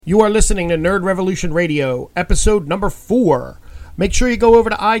You are listening to Nerd Revolution Radio, episode number 4. Make sure you go over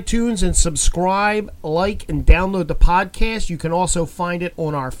to iTunes and subscribe, like, and download the podcast. You can also find it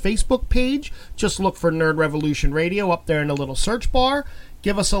on our Facebook page. Just look for Nerd Revolution Radio up there in the little search bar.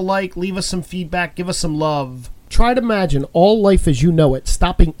 Give us a like, leave us some feedback, give us some love. Try to imagine all life as you know it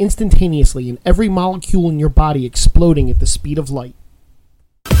stopping instantaneously and every molecule in your body exploding at the speed of light.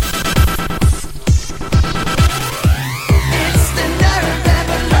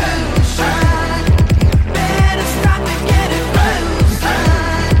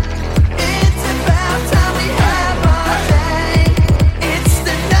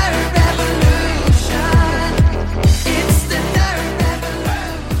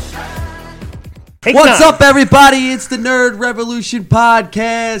 What's up, everybody? It's the Nerd Revolution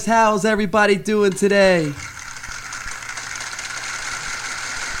Podcast. How's everybody doing today?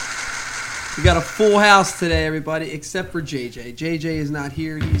 We got a full house today, everybody, except for JJ. JJ is not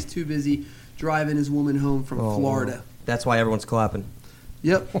here. He's too busy driving his woman home from Florida. That's why everyone's clapping.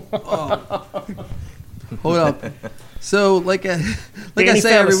 Yep. Oh. Hold up. So, like I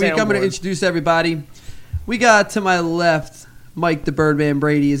say every week, I'm going to introduce everybody. We got to my left, Mike the Birdman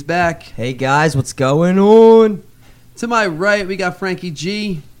Brady is back. Hey guys, what's going on? To my right, we got Frankie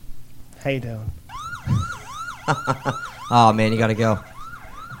G. How you doing? Oh man, you gotta go. All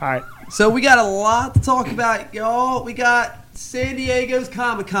right. So we got a lot to talk about, y'all. We got San Diego's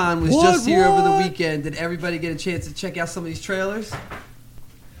Comic-Con was just here over the weekend. Did everybody get a chance to check out some of these trailers?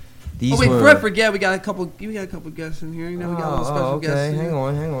 Before I forget, we got a couple guests in here. You know, we got a little special guests. Hang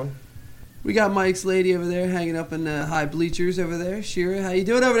on. We got Mike's lady over there hanging up in the high bleachers over there. Shira, how you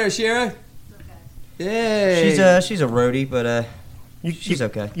doing over there, Shira? Okay. Hey. She's a roadie, but she's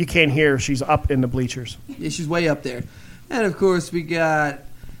okay. You can't hear. She's up in the bleachers. Yeah, she's way up there. And, of course, we got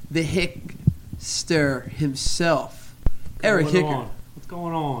the Hickster himself, Eric Hicker. What's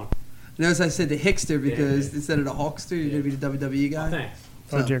going on? Notice I said the Hickster because instead of the Hawkster, you're going to be the WWE guy? Oh, thanks.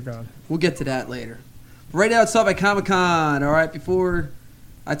 So, oh, dear God. We'll get to that later. But right now, let's talk about Comic-Con, all right? Before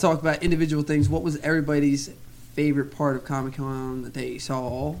I talk about individual things, what was everybody's favorite part of Comic-Con that they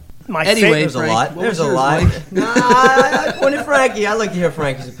saw? There's Frank, a lot. I pointed Frankie. I'd like to hear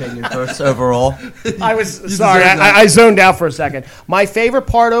Frankie's opinion first overall. I was sorry. I zoned out for a second. My favorite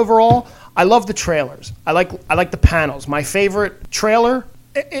part overall, I love the trailers. I like the panels. My favorite trailer,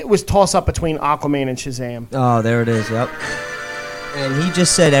 it was toss up between Aquaman and Shazam. Oh, there it is. Yep. And he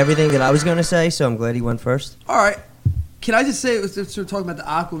just said everything that I was going to say, so I'm glad he went first. All right. Can I just say, since we're talking about the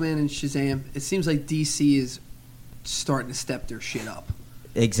Aquaman and Shazam, it seems like DC is starting to step their shit up.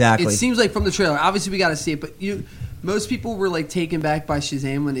 Exactly. It seems like from the trailer. Obviously, we got to see it, but most people were like taken back by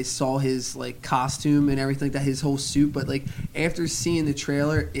Shazam when they saw his like costume and everything like that, his whole suit. But like after seeing the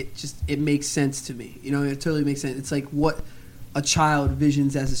trailer, it makes sense to me. You know, it totally makes sense. It's like what a child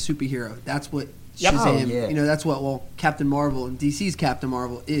visions as a superhero. That's what Shazam. Oh, yeah. You know, that's what Captain Marvel and DC's Captain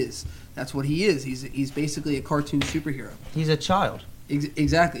Marvel is. That's what he is. He's basically a cartoon superhero. He's a child.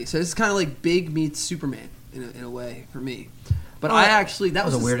 Exactly. So this is kind of like Big meets Superman in a way for me. But that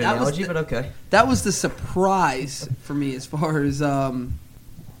was a weird analogy, but okay. That was the surprise for me as far as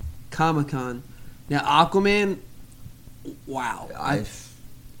Comic-Con. Now Aquaman, wow.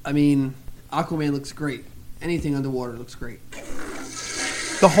 I mean, Aquaman looks great. Anything underwater looks great.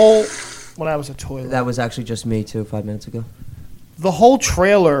 When I was a toilet. That was actually just me too 5 minutes ago. The whole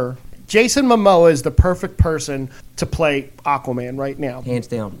trailer, Jason Momoa is the perfect person to play Aquaman right now. Hands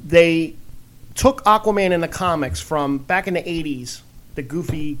down. They took Aquaman in the comics from back in the 80s, the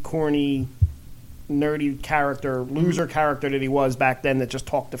goofy, corny, nerdy character, loser character that he was back then that just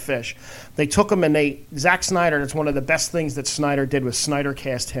talked to fish. They took him and Zack Snyder, that's one of the best things that Snyder did was Snyder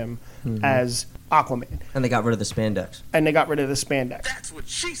cast him as Aquaman. And they got rid of the spandex. That's what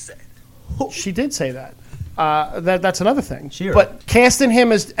she said. She did say that. That's another thing. Sure. But casting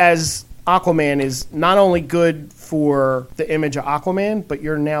him as Aquaman is not only good for the image of Aquaman, but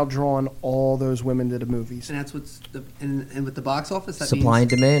you're now drawing all those women to the movies. And that's what's and with the box office, that supply and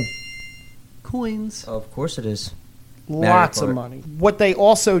demand. Coins. Oh, of course it is. Lots of money. What they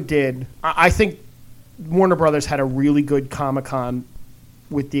also did, I think Warner Brothers had a really good Comic-Con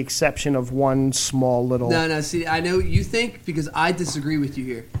with the exception of one small little... No, see, I know you think because I disagree with you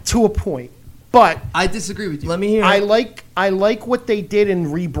here. To a point. But I disagree with you. Let me hear. I like what they did in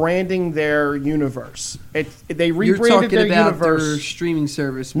rebranding their universe. They rebranded You're talking their about universe. Their streaming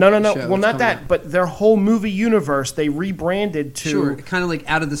service. No. Show Well, not that, out. but their whole movie universe they rebranded to. Sure, kind of like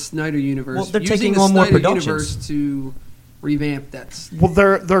out of the Snyder universe. Well, they're using taking the on more Snyder productions. universe to revamp that. Well,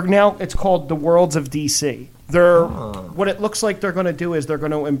 they're now. It's called the Worlds of DC. What it looks like they're going to do is they're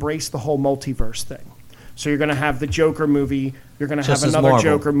going to embrace the whole multiverse thing. So you're going to have the Joker movie. You're going to have Just as another Marvel.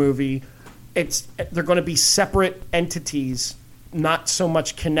 Joker movie. They're going to be separate entities, not so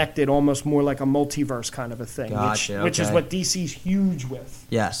much connected, almost more like a multiverse kind of a thing, Gotcha, which is okay. what DC's huge with.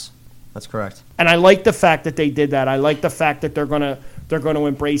 Yes, that's correct. And I like the fact that they did that. I like the fact that they're going to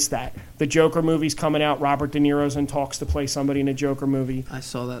embrace that. The Joker movie's coming out. Robert De Niro's in talks to play somebody in a Joker movie. I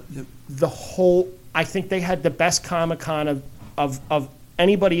saw that. Yep. I think they had the best Comic-Con of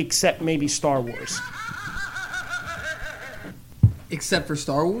anybody except maybe Star Wars. Except for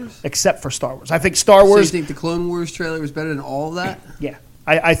Star Wars? Except for Star Wars. I think Star So Wars... you think the Clone Wars trailer was better than all of that? Yeah.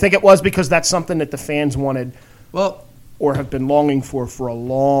 I think it was because that's something that the fans wanted Well, or have been longing for a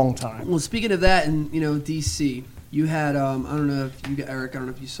long time. well, speaking of that, and DC, you had I don't know if you, Eric, I don't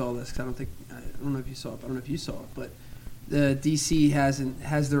know if you saw this. 'Cause I don't know if you saw it. I don't know if you saw it, but the DC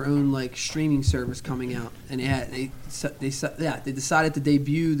has their own like streaming service coming out, and they decided to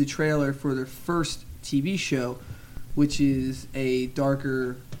debut the trailer for their first TV show, which is a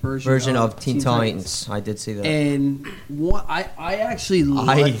darker version of Teen Titans. I did see that. And what I actually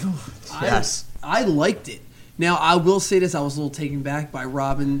Yes. I liked it. Now I will say this: I was a little taken back by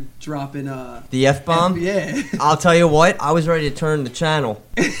Robin dropping The F-bomb? Yeah. I'll tell you what, I was ready to turn the channel.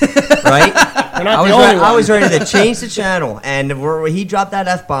 Right? You're not the only one. I was ready to change the channel. And when he dropped that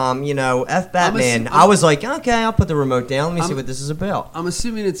F-bomb, F Batman, I was like, okay, I'll put the remote down. Let me see what this is about. I'm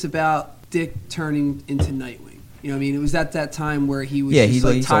assuming it's about Dick turning into Nightwing. You know what I mean? It was at that time where he was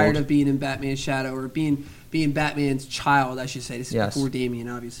he's tired old. of being in Batman's shadow or being Batman's child, I should say. This is Yes. before Damian,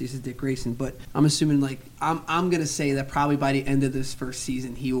 obviously. This is Dick Grayson. But I'm assuming, I'm going to say that probably by the end of this first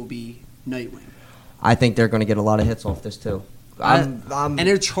season, he will be Nightwing. I think they're going to get a lot of hits off this, too. And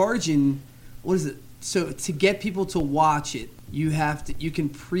they're charging, what is it? So to get people to watch it, you can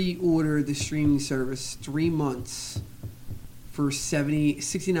pre-order the streaming service 3 months for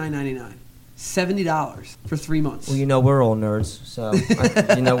 $69.99. $70 for 3 months. Well, we're all nerds, so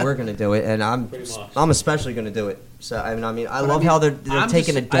we're going to do it, and I'm especially going to do it. So I love how they're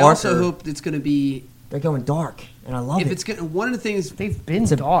taking a darker. I also hope it's going to be. They're going dark, and I love it. It's going, one of the things They've been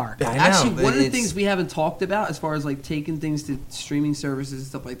dark. I know, actually but one of the it's- things we haven't talked about as far as like taking things to streaming services and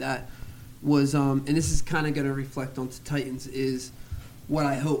stuff like that was and this is kind of going to reflect on Titans is what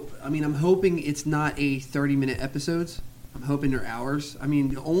I hope. I mean, I'm hoping it's not a 30-minute episodes. I'm hoping they're hours. I mean,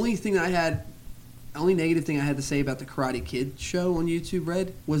 the only negative thing I had to say about the Karate Kid show on YouTube,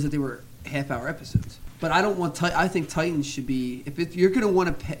 Red, was that they were half-hour episodes. But I don't want. I think Titans should be. If you're going to want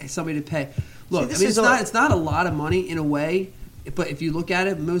to pay somebody to pay, look. See, it's not a lot of money in a way. But if you look at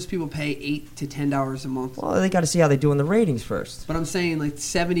it, most people pay $8 to $10 a month. Well, they got to see how they do in the ratings first. But I'm saying like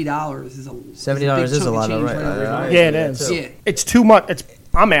 $70 is a $70 is a lot of right. Yeah, it is. Yeah. It's too much.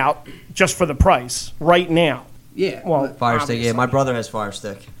 I'm out just for the price right now. Yeah. Well, Fire Stick, obviously. my brother has Fire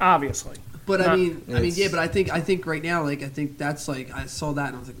Stick. Obviously. But Not- I think right now, like I think that's like I saw that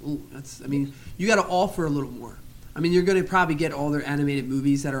and I was like, ooh, that's. I mean, you got to offer a little more. I mean, you're going to probably get all their animated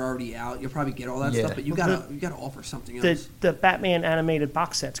movies that are already out. You'll probably get all that Yeah. stuff, but you got to offer something else. The Batman animated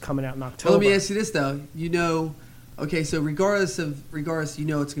box set's coming out in October. Well, let me ask you this though. Okay, so regardless, it's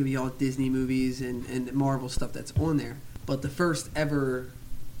going to be all Disney movies and Marvel stuff that's on there. But the first ever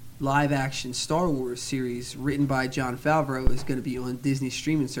live action Star Wars series written by Jon Favreau is going to be on Disney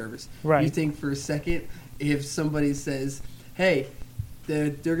streaming service. Right. You think for a second if somebody says, "Hey,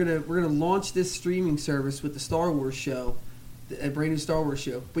 we're gonna launch this streaming service with the Star Wars show, a brand new Star Wars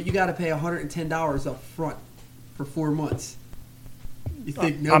show, but you got to pay $110 up front for 4 months." You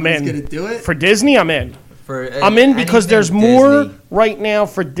think I'm nobody's in. going to do it? For Disney, I'm in. For I'm in because there's anything more Disney, right now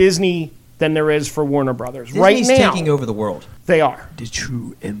for Disney than there is for Warner Brothers. Disney's right now, taking over the world, they are. The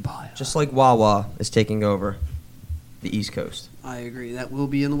true empire. just like Wawa is taking over the East Coast. I agree. That will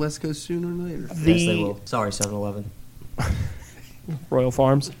be on the West Coast sooner or later. Yes, they The will. Sorry, 7-Eleven. Royal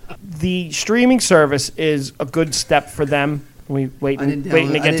Farms. The streaming service is a good step for them. We waiting to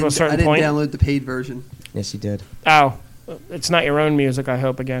get to a certain point. I didn't download the paid version. Yes, you did. Oh, it's not your own music. I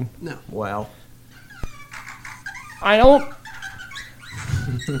hope again. No. Well, I don't.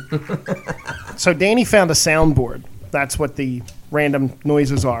 So Danny found a soundboard. That's what the random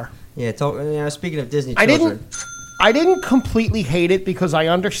noises are. yeah. Speaking of Disney I children, didn't completely hate it because I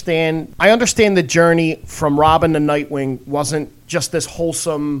understand the journey from Robin to Nightwing wasn't just this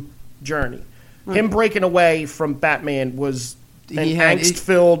wholesome journey. Him breaking away from Batman was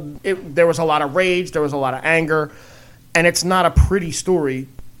angst-filled. There was a lot of rage. There was a lot of anger. And it's not a pretty story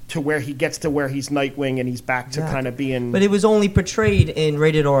to where he gets to where he's Nightwing and he's back to kind of being. But it was only portrayed in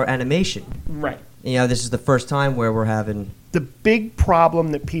rated R animation. Right. You know, this is the first time where we're having. The big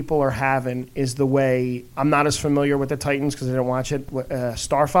problem that people are having is the way, I'm not as familiar with the Titans because I didn't watch it.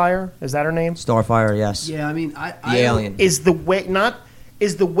 Starfire, is that her name? Starfire, yes. Yeah, I mean, the alien. Is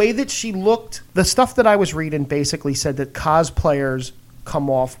the way that she looked, the stuff that I was reading basically said that cosplayers come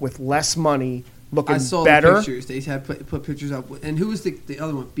off with less money, looking I saw better. the pictures. They had put pictures up. And who was the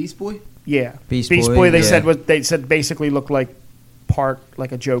other one? Beast Boy? Yeah. Beast Boy, Boy, they said basically looked like part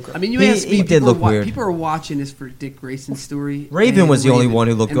like a Joker. I mean, you asked me. He did look weird. People are watching this for Dick Grayson's story. Raven was the only one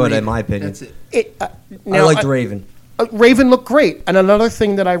who looked good, Raven. in my opinion. That's it. I liked Raven. Raven looked great. And another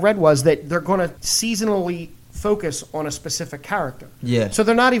thing that I read was that they're going to seasonally focus on a specific character. Yeah. So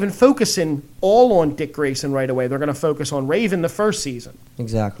they're not even focusing all on Dick Grayson right away. They're going to focus on Raven the first season.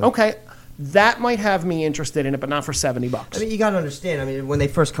 Exactly. Okay. That might have me interested in it, but not for $70. I mean, you got to understand. I mean, when they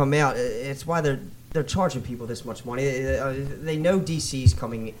first come out, it's why they're charging people this much money. They know DC's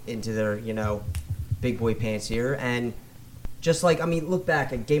coming into their, big boy pants here. And just like, I mean, look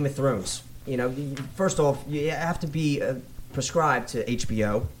back at Game of Thrones. First off, you have to be prescribed to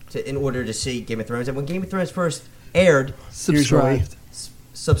HBO in order to see Game of Thrones. And when Game of Thrones first aired, Subscribed.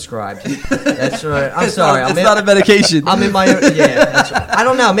 Subscribed. That's right. I'm sorry. It's not a medication. I'm in my own. Yeah, that's right. I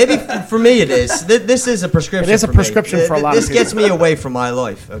don't know. Maybe for me it is. This is a prescription. It is a prescription for a lot of people. This gets me away from my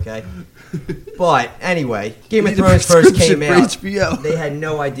life, okay? But anyway, Game of Thrones first came out. HBO. They had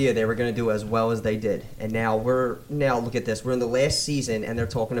no idea they were going to do as well as they did. And now look at this. We're in the last season and they're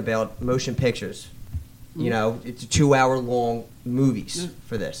talking about motion pictures. It's 2-hour long movies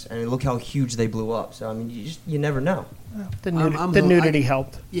for this. And look how huge they blew up. So I mean, you never know. The nudity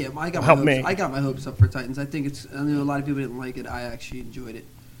helped. Yeah, I got Help my hopes. me. I got my hopes up for Titans. I think I know a lot of people didn't like it. I actually enjoyed it.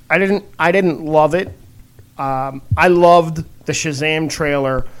 I didn't love it. I loved the Shazam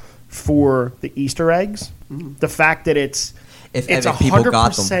trailer for the Easter eggs. Mm-hmm. The fact that it's people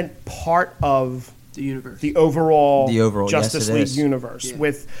got them. 100% part of The universe. the overall yes, Justice it League is. universe, Yeah.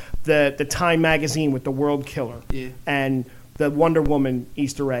 with the Time magazine with the World Killer, Yeah. and the Wonder Woman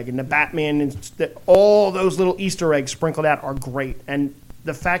Easter egg, and the Batman, and all those little Easter eggs sprinkled out are great. And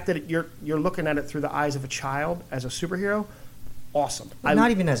the fact that you're looking at it through the eyes of a child as a superhero, awesome.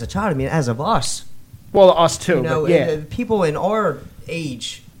 Not even as a child. I mean, as of us. Well, us too. But yeah. People in our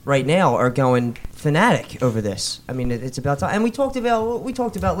age right now are going fanatic over this. I mean, it's about time. And we talked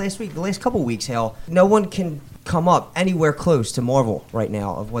about last week, the last couple weeks, how no one can come up anywhere close to Marvel right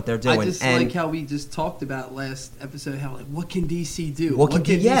now of what they're doing. I just like how we just talked about last episode, how what can DC do?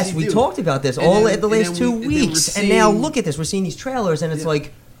 Yes, we talked about this the last 2 weeks. And now look at this. We're seeing these trailers and it's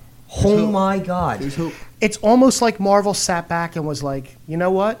like, oh my God. There's hope. It's almost like Marvel sat back and was like, you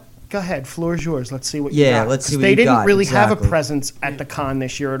know what? Go ahead, floor is yours. Let's see what you got. Yeah, let's see what they you didn't got. really have a Exactly. presence at the con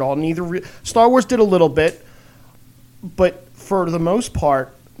this year at all. Star Wars did a little bit, but for the most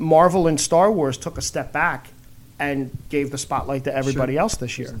part, Marvel and Star Wars took a step back and gave the spotlight to everybody else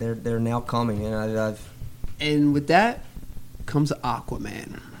this year. They're now coming, and And with that comes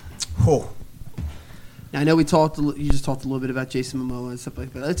Aquaman. oh, Now, I know you just talked a little bit about Jason Momoa and stuff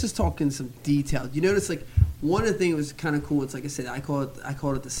like that. Let's just talk in some detail. You notice, like, one of the things that was kind of cool. It's like I said, I called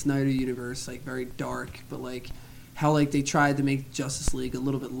it the Snyder universe, like very dark, but like how like they tried to make Justice League a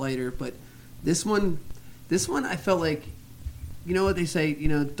little bit lighter. But this one, I felt like, you know what they say,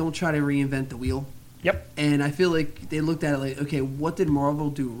 don't try to reinvent the wheel. Yep. And I feel like they looked at it like, okay, what did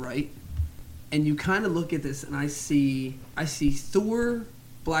Marvel do right? And you kind of look at this, and I see Thor,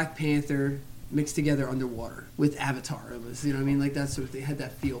 Black Panther mixed together underwater with Avatar. It was, you know what I mean? Like that's what they had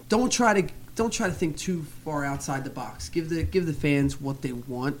that feel. Don't try to think too far outside the box. Give the fans what they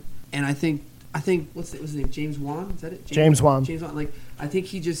want. And I think what's his name? James Wan? Is that it? James Wan. James Wan. Like I think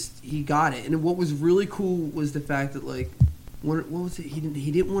he got it. And what was really cool was the fact that like what was it?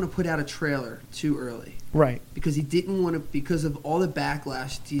 He didn't want to put out a trailer too early. Right. Because he didn't want to, because of all the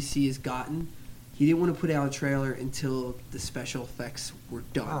backlash DC has gotten, he didn't want to put out a trailer until the special effects were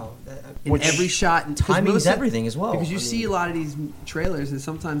done. wow. In every shot. And Timing's everything as well. Because you I see mean- a lot of these trailers, and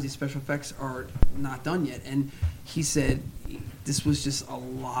sometimes these special effects are not done yet. And he said this was just a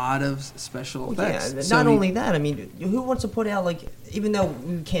lot of special effects. Yeah, So not only that, I mean, who wants to put out, like, even though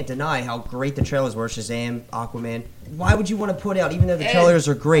we can't deny how great the trailers were, Shazam, Aquaman, why would you want to put out, even though the trailers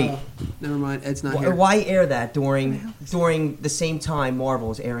are great, Never mind, Ed's not here. why air that during the same time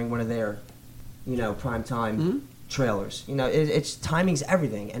Marvel is airing one of their, prime time trailers? It's timing's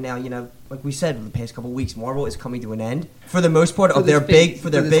everything. And now, like we said, in the past couple of weeks, Marvel is coming to an end for the most part of their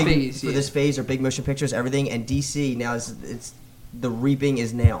this phase or big motion pictures, everything. And DC now it's the reaping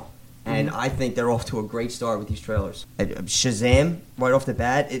is now. and I think they're off to a great start with these trailers. Shazam, right off the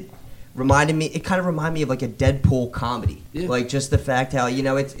bat, it kind of reminded me of like a Deadpool comedy. Yeah. Like just the fact how,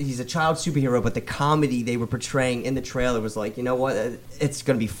 he's a child superhero, but the comedy they were portraying in the trailer was like, you know what, it's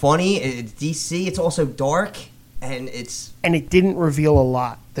going to be funny, it's DC, it's also dark, and it didn't reveal a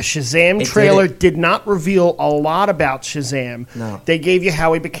lot. The Shazam It trailer didn't. did not reveal a lot about Shazam. No. They gave you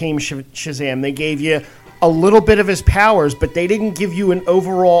how he became Shazam. They gave you a little bit of his powers, but they didn't give you an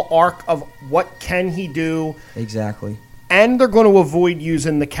overall arc of what can he do. Exactly. And they're going to avoid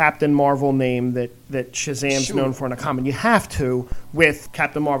using the Captain Marvel name that Shazam's known for in a comic. You have to, with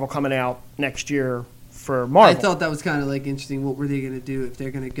Captain Marvel coming out next year for Marvel. I thought that was kind of like interesting. What were they going to do if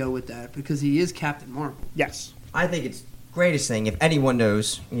they're going to go with that? Because he is Captain Marvel. Yes. I think it's greatest thing, if anyone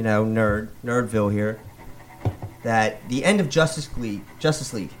knows, Nerdville here, that the end of Justice League,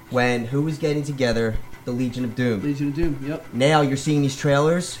 when who was getting together, the Legion of Doom. Legion of Doom, yep. Now you're seeing these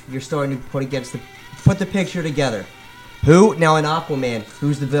trailers, you're starting to put the picture together. Who? Now in Aquaman,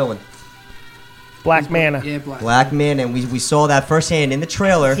 who's the villain? Black Manta. Yeah, Black Man, and we saw that firsthand in the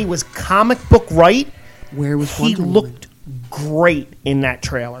trailer. He was comic book right. Where was He Wonder looked great in that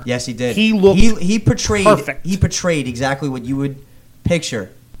trailer. Yes, he did. He looked he portrayed perfect. He portrayed exactly what you would picture,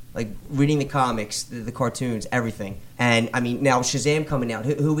 like reading the comics, the cartoons, everything. And I mean, now Shazam coming out.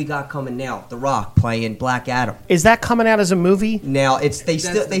 Who we got coming now? The Rock playing Black Adam. Is that coming out as a movie? Now they the say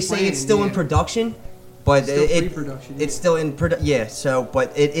plan, it's still in yeah. production, but Still pre-production, yeah. it's still in yeah. So,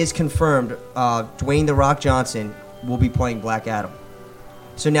 but it is confirmed. Dwayne the Rock Johnson will be playing Black Adam.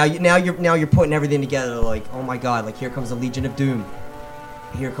 So now you're putting everything together. Like, oh my God! Like, here comes the Legion of Doom.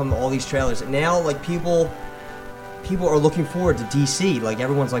 Here come all these trailers. And now, like, people are looking forward to DC. Like,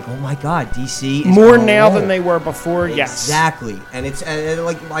 everyone's like, oh my God, DC is More on a now roll. than they were before. Yes. Exactly. And it's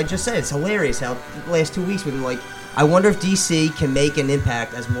like I just said, it's hilarious how the last 2 weeks with like, I wonder if DC can make an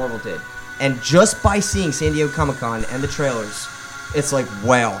impact as Marvel did. And just by seeing San Diego Comic-Con and the trailers, it's like,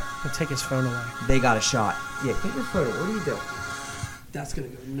 wow, He'll take his phone away. they got a shot. Yeah, get your photo. What are you doing? That's going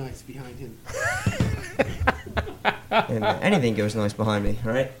to go nice behind him. And anything goes nice behind me,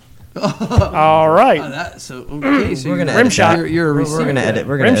 all right? All right. Okay, so We're gonna Rim edit shot. that. You're a We're receiver. gonna edit.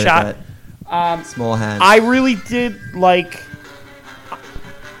 We're gonna Rim edit shot. that. Small hands. I really did like.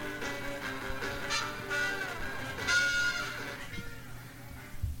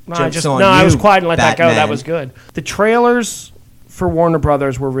 Joke's on I was you, quiet and let that go. That Batman. was good. The trailers for Warner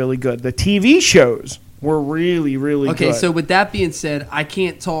Brothers were really good. The TV shows were really, really good. Okay, so with that being said, I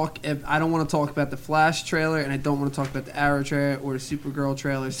can't talk. I don't want to talk about the Flash trailer, and I don't want to talk about the Arrow trailer or the Supergirl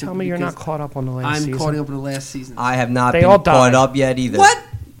trailer. Tell me you're not caught up on the last I'm season. caught up in the last season. I have not They been all caught died. up yet either. What?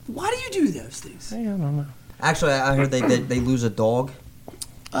 Why do you do those things? Hey, I don't know. Actually, I heard they lose a dog,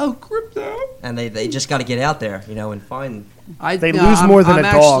 Oh, crypto. and they just got to get out there, and find. They lose more than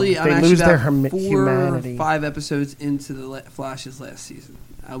a dog. They I'm lose their about 4 humanity. or 5 episodes into the Flash's last season.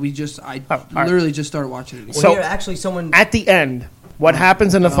 I all right. literally just started watching it. Well, So- here, actually, someone. At the end, what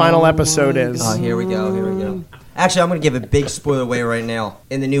happens in the final episode is Oh, here we go. Actually, I'm going to give a big spoiler away right now.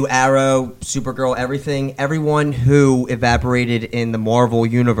 In the new Arrow, Supergirl, everyone who evaporated in the Marvel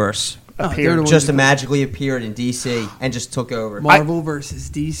universe appeared. ones just who- magically appeared in DC and just took over. Marvel versus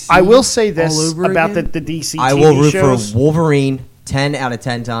DC. I will say this all over about again? the DC I TV will root shows. for Wolverine 10 out of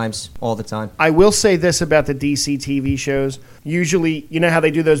 10 times all the time. I will say this about the DC TV shows. Usually, you know how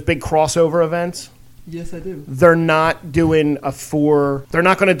they do those big crossover events? Yes, I do. They're not doing they're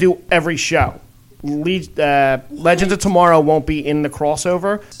not going to do every show. Legends of Tomorrow won't be in the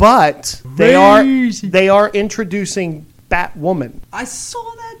crossover, but they are introducing Batwoman. I saw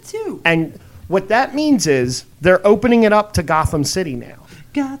that too. And what that means is they're opening it up to Gotham City now.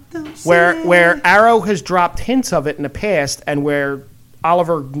 Gotham Where Arrow has dropped hints of it in the past, and where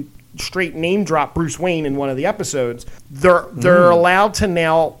Oliver straight name dropped Bruce Wayne in one of the episodes, they're allowed to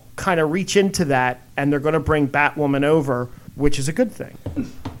now kind of reach into that, and they're going to bring Batwoman over, which is a good thing.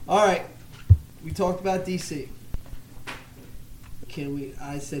 All right, we talked about DC.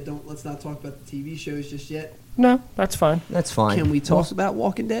 I said let's not talk about the TV shows just yet. No, that's fine. That's fine. Can we talk about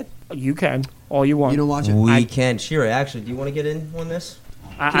Walking Dead? You can all you want. You don't watch it. We can. Shira, actually, do you want to get in on this?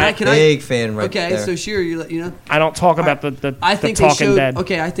 Can Big fan right okay, there. so sure, you know. I don't talk about the I think the they Talking showed. Dead.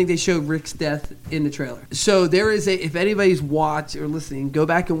 Okay, I think they showed Rick's death in the trailer. So there is if anybody's watched or listening, go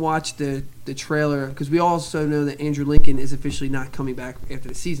back and watch the trailer, because we also know that Andrew Lincoln is officially not coming back after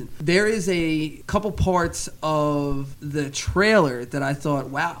the season. There is a couple parts of the trailer that I thought,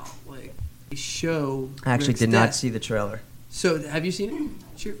 wow, like they show. I actually Rick's did death. not see the trailer. So have you seen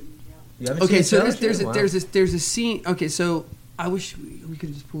it? Sure. You haven't Okay, seen so the trailer? there's a scene. Okay, so I wish we could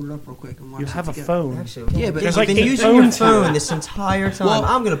have just pulled it up real quick and watch You it have a together. phone. Actually, Yeah, but you've like been 8 using your phones phone here. this entire time. Well-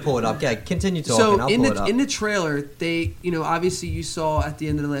 I'm gonna pull it up. Yeah, continue talking. So I'll in pull it up. the trailer, they obviously you saw at the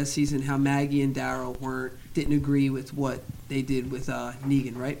end of the last season how Maggie and Daryl didn't agree with what they did with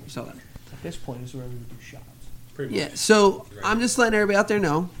Negan, right? You saw that. At this point, is where we would do shots. Pretty Yeah. much. So I'm just letting everybody out there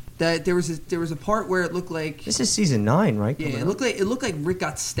know that there was a part where it looked like This is season 9, right? yeah, Coming it looked like Rick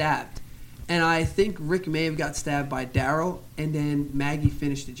got stabbed, and I think Rick may have got stabbed by Daryl, and then Maggie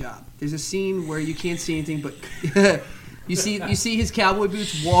finished the job. There's a scene where you can't see anything, but you see his cowboy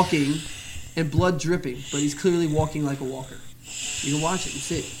boots walking, and blood dripping, but he's clearly walking like a walker. You can watch it and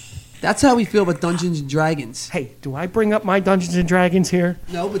see it. That's how we feel about Dungeons and Dragons. Hey, do I bring up my Dungeons and Dragons here?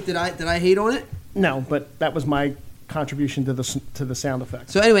 No, but did I hate on it? No, but that was my contribution to the sound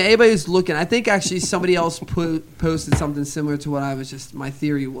effects. So anyway, anybody who's looking, I think actually somebody else posted something similar to what my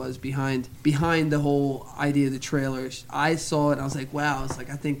theory was behind the whole idea of the trailer. I saw it and I was like, wow,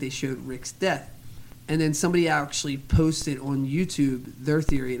 I think they showed Rick's death. And then somebody actually posted on YouTube their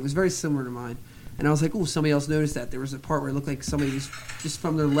theory. It was very similar to mine. And I was like, oh, somebody else noticed that. There was a part where it looked like somebody was just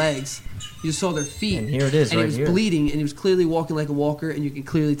from their legs. You just saw their feet. And here it is, and right he was here. bleeding, and he was clearly walking like a walker, and you can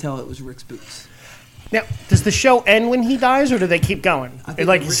clearly tell it was Rick's boots. Now, does the show end when he dies, or do they keep going? I think,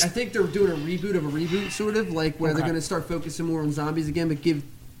 Like, I think they're doing a reboot of a reboot, sort of, like where they're Okay. going to start focusing more on zombies again, but give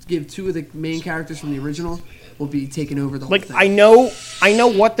two of the main characters from the original will be taking over the whole like thing. I know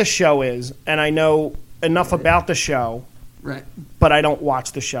what the show is, and I know enough about the show, Right. but I don't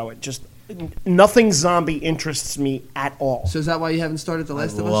watch the show. It just nothing zombie interests me at all. So is that why you haven't started The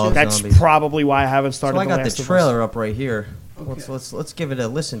Last of Us love yet? That's zombies. probably why I haven't started. So I got the the Last of Us. trailer up right here. Okay. Let's give it a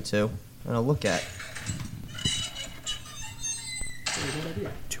listen to and a look at.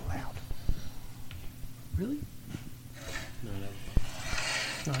 Too loud. Really?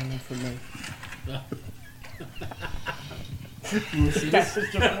 Not enough for me.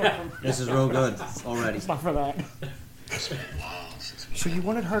 This is real good already. It's not for that. So you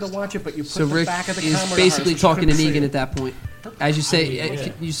wanted her to watch it, but you put So the Rick back of the is camera basically to her, so she talking to couldn't see Negan it. at that point. As you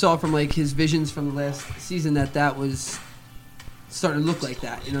say, you saw from like his visions from the last season that was starting to look like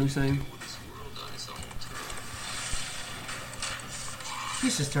that. You know what I'm saying?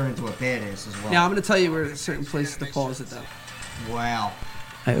 He's just turned into a badass as well. Now I'm going to tell you where a certain place to pause it though. Wow.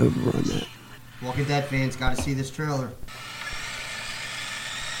 I overrun that. Walking Dead fans got to see this trailer.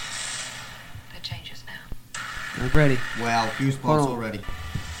 It changes now. I'm ready. Wow, Hold goosebumps on. already.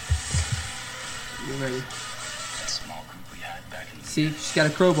 You're ready. That small group we had back in the See, she's got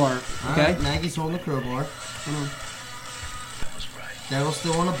a crowbar. All Okay. right, Maggie's holding the crowbar. Hold on. that was right. Daryl's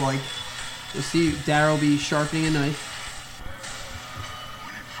still on a bike. You'll see Daryl be sharpening a knife.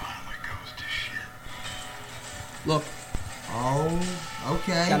 When it finally goes to shit. Look, Oh,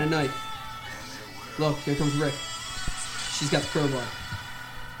 okay. got a knife. Look, here comes Rick. She's got the crowbar.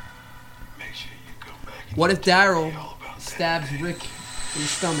 Make sure you go back and What if Daryl all about that. stabs Rick in the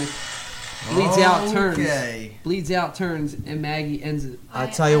stomach, bleeds out, turns, Okay. bleeds out, turns, and Maggie ends it? I'll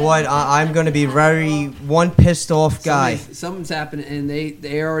tell you what, I'm going to be very one pissed off guy. Something's happening, and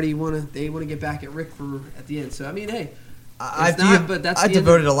they already want to get back at Rick for at the end. So I mean, hey, I've not, but that's I the end of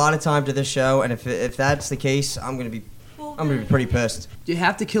devoted a lot of time to this show, and if that's the case, I'm going to be pretty pissed. you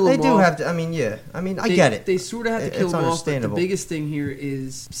have to kill They him do off. have to. I mean, yeah. I mean, I They- get it. They sort of have to It's kill him off. But the understandable. biggest thing here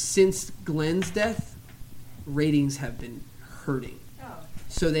is since Glenn's death, ratings have been hurting.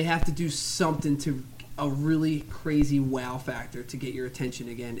 So they have to do something to a really crazy wow factor to get your attention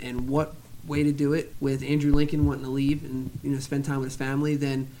again. And what way to do it with Andrew Lincoln wanting to leave and spend time with his family,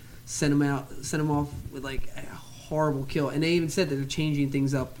 then send him off with like a horrible kill. And they even said that they're changing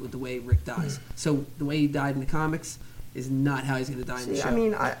things up with the way Rick dies. So the way he died in the comics is not how he's going to die in the See, show. I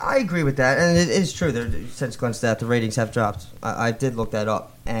mean, I agree with that, and it is true. Since Glenn's death, the ratings have dropped. I did look that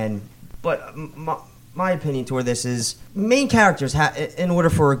up, but my opinion toward this is main characters in order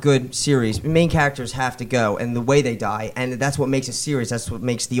for a good series, main characters have to go, and the way they die, and that's what makes a series. That's what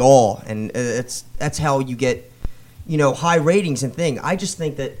makes the awe, and that's how you get high ratings and thing. I just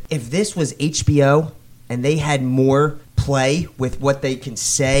think that if this was HBO and they had more play with what they can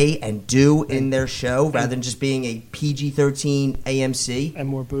say and do in their show rather than just being a PG-13 AMC. And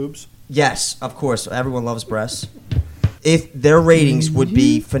more boobs. Yes, of course. Everyone loves breasts. If their ratings would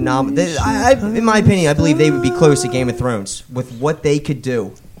be phenomenal, in my opinion, I believe they would be close to Game of Thrones with what they could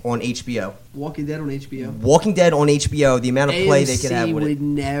do on HBO. Walking Dead on HBO. Walking Dead on HBO, the amount of play they could have AMC with would it.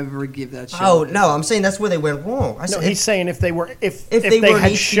 never give that show. Oh no, I'm saying that's where they went wrong. I No, said he's saying if they were if if they were an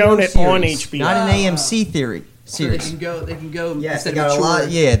had HBO shown it on series, HBO. not an AMC theory So they series. can go. They can go. Yes, instead they of got a mature,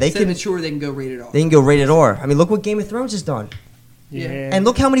 lot- yeah, they instead can- of mature. They can go rated R. They can go rated R. I mean, look what Game of Thrones has done. Yeah. And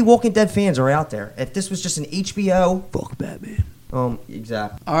look how many Walking Dead fans are out there. If this was just an HBO, Fuck Batman.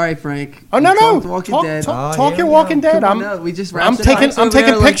 exactly. All right, Frank. Oh no, We no! talked Walking Dead. Talk here your we Walking go. Dead. Come on, I'm no, we just I'm wrapped it up. taking Frank's over taking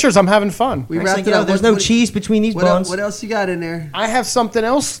there, like, pictures. I'm having fun. We Next wrapped thing it you know, up. there's no cheese between these buns. What else you got in there? I have something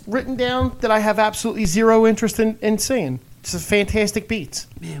else written down that I have absolutely zero interest in seeing. It's a fantastic beats.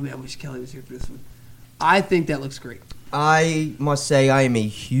 Man, I wish Kelly was here for this one. I think that looks great. I must say I am a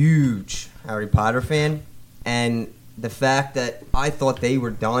huge Harry Potter fan, and the fact that I thought they were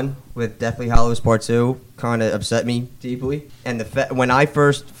done with Deathly Hallows Part 2 kind of upset me deeply. And when I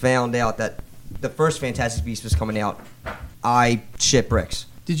first found out that the first Fantastic Beasts was coming out, I shit bricks.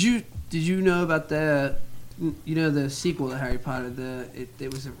 Did you know about the sequel to Harry Potter?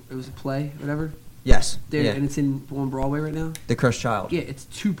 It was a play, whatever. Yes. There, and it's on Broadway right now. The Cursed Child. Yeah, it's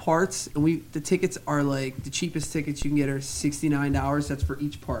 2 parts, and the tickets are like the cheapest tickets you can get are $69. That's for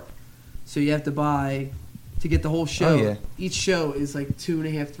each part. So you have to buy to get the whole show. Oh, yeah. Each show is like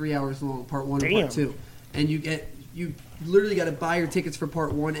 2.5-3 hours long, part 1 and Damn. part 2, and you literally got to buy your tickets for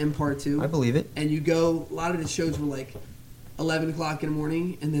part 1 and part 2. I believe it. And you go. A lot of the shows were like 11 o'clock in the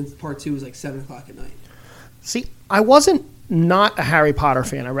morning, and then part 2 was like 7 o'clock at night. See, I wasn't not a Harry Potter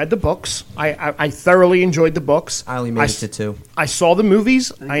fan. I read the books. I thoroughly enjoyed the books. I only made it to 2. I saw the movies.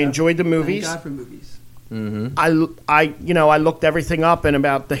 Thank I God. enjoyed the movies. Thank God for movies. I looked everything up and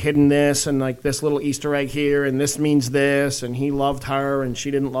about the hidden this and like this little Easter egg here and this means this and he loved her and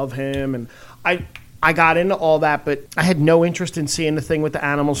she didn't love him and I got into all that, but I had no interest in seeing the thing with the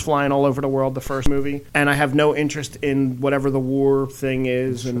animals flying all over the world, the first movie, and I have no interest in whatever the war thing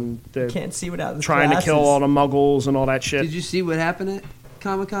is and the Can't see without the trying to kill all the muggles and all that shit. Did you see what happened at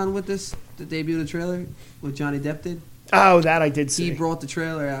Comic-Con with this? The debut of the trailer? What Johnny Depp did? Oh, that I did see. He brought the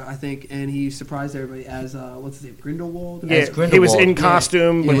trailer out, I think, and he surprised everybody as, what's his name, Grindelwald? Yeah, As he was Grindelwald. in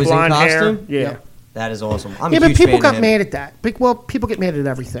costume Yeah. with He was in blonde hair. costume? Yeah. Yeah. That is awesome. I'm Yeah, a but huge people fan got of him. mad at that. Well, people get mad at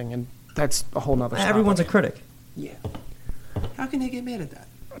everything, and that's a whole nother. Everyone's a critic. Yeah. How can they get mad at that?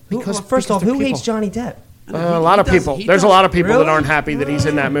 Because- First because off, the who hates people- Johnny Depp? I know, A he lot of does- people. he There's a does- lot of people that Really? aren't happy that he's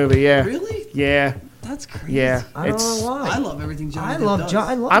in that movie. Yeah. Really? Yeah. That's crazy. Yeah. I don't know why. I love everything Johnny I Depp love does. John.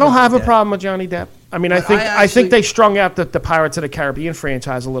 I love I don't Johnny have a Depp. problem with Johnny Depp. I mean, I But think I I actually- think they strung out the Pirates of the Caribbean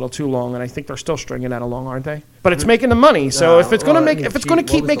franchise a little too long, and I think they're still stringing that along, aren't they? But it's making the money, so if it's going to Well, if it's going to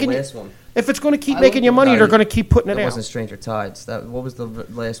keep what was the making last one? if it's going to keep I making you love- money, No, they're going to keep putting it That out. wasn't Stranger Tides. What was the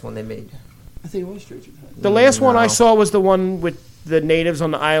last one they made? I think it was Stranger Things. The last one I No. saw was the one with the natives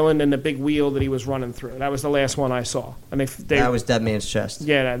on the island and the big wheel that he was running through. That was the last one I saw, and they That was Dead Man's Chest.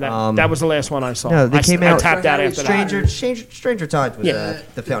 yeah that was the last one I saw. No, they came I out- tapped out after that. Stranger Tides was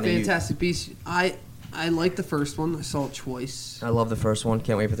the founding youth. Fantastic Beasts. I liked the first one. I saw it twice. I love the first one.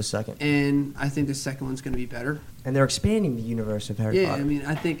 Can't wait for the second. And I think the second one's going to be better. And they're expanding the universe of Harry Yeah, Potter. I mean,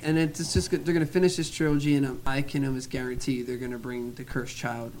 I think, and it's just they're going to finish this trilogy, and I can almost guarantee they're going to bring the Cursed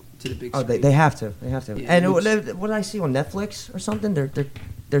Child to the big Oh, screen. they have to. They have to. Yeah, And what which- did I see on Netflix or something?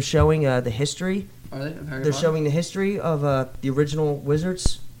 They're showing the history. Are they? Of Harry They're Potter? showing the history of the original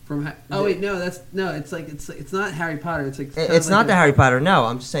Wizards. Oh wait, no, it's not Harry Potter. It's like It's not the Harry Potter. No,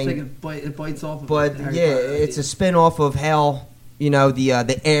 I'm just It's like saying. it bites off. Of But the Harry yeah, Potter it's a idea. spin-off of how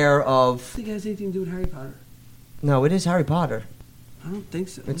the heir I of. don't think it has anything to do with Harry Potter. No, it is Harry Potter. I don't think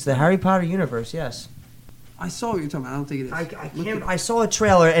so. It's the Harry Potter universe. Yes. I saw what you're talking about. I don't think it is. I saw a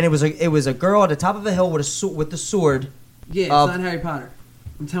trailer and it was a girl at the top of a hill with the sword Yeah, it's of- not Harry Potter.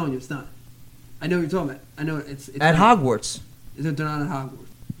 I'm telling you, it's not. I know what you're talking about. I know it's at not. Hogwarts. They're not at Hogwarts.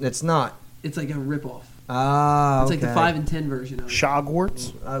 It's not. It's like a ripoff. Ah, It's okay. like the 5 and 10 version of it.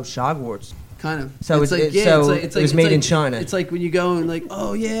 Shogwarts. Oh, Hogwarts. Kind of. So it's it- like, yeah, so it's like, it's it was like, made it's in like- China. It's like when you go and like,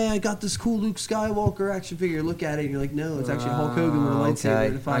 oh yeah, I got this cool Luke Skywalker action figure. Look at it, and you're like, no, it's actually Hulk Hogan with a lightsaber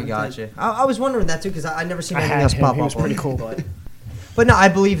in a 5 I and got 10. you. I was wondering that too because I never seen I anything had else him. pop He up. was pretty on it, cool. But no, I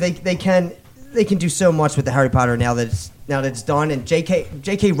believe they can do so much with the Harry Potter now that it's done. And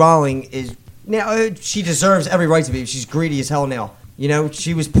J.K. Rowling is now she deserves every right to be. She's greedy as hell now. You know,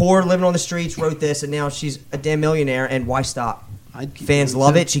 she was poor, living on the streets, wrote this, and now she's a damn millionaire. And why stop? I'd keep Fans going,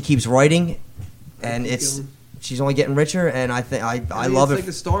 love too. it. She keeps writing, and keep it's going. she's only getting richer. And I think I mean, love it's it. like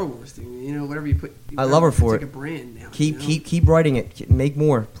the Star Wars thing. You know, whatever you put. I love her for it's it. like a brand now. Keep you know? keep writing it. Make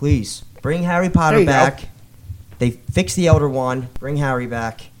more, please. Bring Harry Potter There you go. back. They fix the Elder Wand. Bring Harry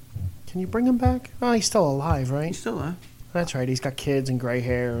back. Can you bring him back? Oh, he's still alive, right? He's still alive. That's right. He's got kids and gray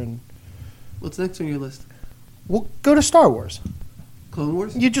hair, and What's next on your list? we'll go to Star Wars. Clone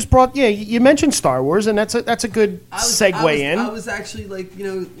Wars. You just brought you mentioned Star Wars, and that's a good segue in. I was actually like, you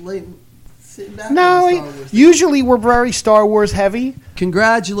know, like sitting back. No, on the Star Wars thing. usually we're very Star Wars heavy.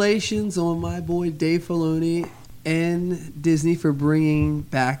 Congratulations on my boy Dave Filoni and Disney for bringing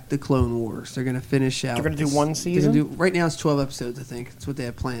back the Clone Wars. They're going to finish out. They're going to do one they're season? gonna right now it's 12 episodes, I think. That's what they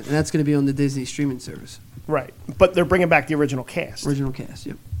have planned. And that's going to be on the Disney streaming service. Right. But they're bringing back the original cast, Original cast,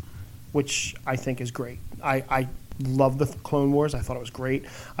 yep. which I think is great. I love the Clone Wars. I thought it was great.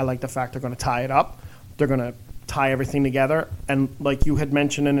 I like the fact they're going to tie it up. They're going to tie everything together. And like you had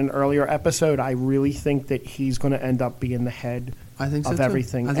mentioned in an earlier episode, I really think that he's going to end up being the head I think so of too.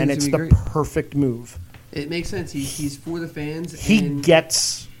 everything. I think And it's it's gonna the be great. perfect move. It makes sense. He's for the fans. He and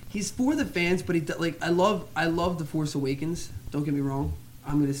gets... He's for the fans, but I love The Force Awakens. Don't get me wrong.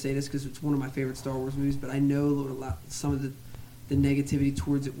 I'm going to say this because it's one of my favorite Star Wars movies, but I know some of the negativity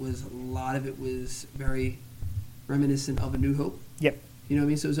towards it was, a lot of it was very reminiscent of A New Hope. Yep. You know what I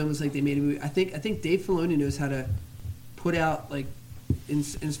mean? So it was almost like they made a movie. I think Dave Filoni knows how to put out, like,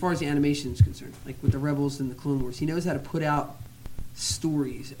 as far as the animation is concerned, like with the Rebels and the Clone Wars, he knows how to put out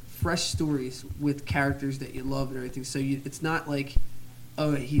stories, fresh stories with characters that you love and everything. So it's not like,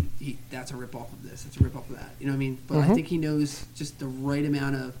 oh, he that's a rip off of this, that's a rip off of that. You know what I mean? But I think he knows just the right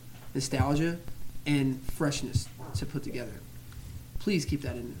amount of nostalgia and freshness to put together. Please keep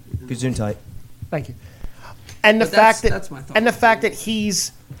that in. Gesundheit. Thank you. And the But fact that's my thought. and the fact that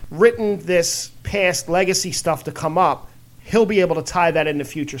he's written this past legacy stuff to come up, he'll be able to tie that into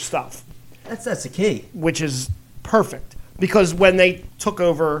future stuff, That's the key. which is perfect. Because when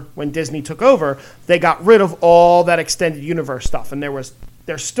Disney took over, they got rid of all that extended universe stuff, and there's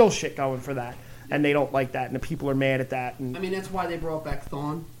still shit going for that, and they don't like that, and the people are mad at that. And I mean, that's why they brought back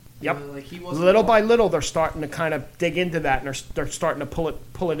Thawne. You Yep. know, like he wasn't little by little, they're starting to kind of dig into that, and they're starting to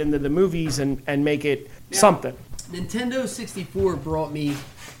pull it into the movies and make it something. Nintendo 64 brought me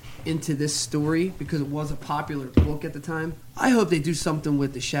into this story because it was a popular book at the time. I hope they do something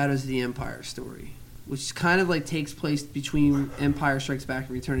with the Shadows of the Empire story, which kind of like takes place between Empire Strikes Back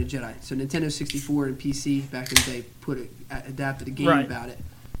and Return of the Jedi. So Nintendo 64 and PC back in the day adapted a game Right. about it.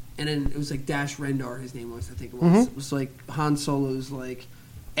 And then it was like Dash Rendar, his name was, I think it was. It was like Han Solo's like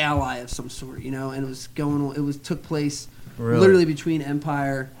ally of some sort, you know, and it took place Really? literally between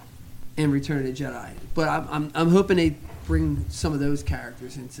Empire and Return of the Jedi. But I'm hoping they bring some of those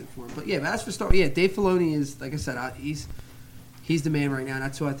characters into form. But yeah, as for Dave Filoni is, like I said, he's the man right now, and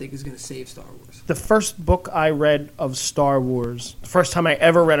that's who I think is going to save Star Wars. The first book I read of Star Wars, the first time I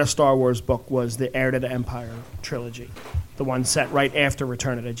ever read a Star Wars book was the Heir to the Empire trilogy, the one set right after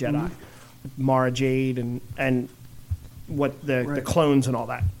Return of the Jedi, Mara Jade and what the clones and all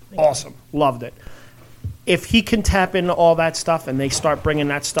that. Awesome, loved it. If he can tap into all that stuff and they start bringing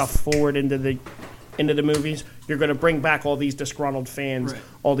that stuff forward into the movies, you're going to bring back all these disgruntled fans,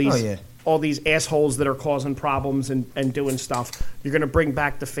 Right. all these assholes that are causing problems and doing stuff. You're going to bring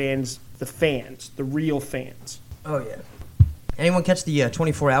back the fans, the real fans. Oh yeah. Anyone catch the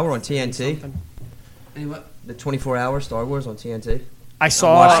 24-hour on TNT? Anyway, The 24-hour Star Wars on TNT? I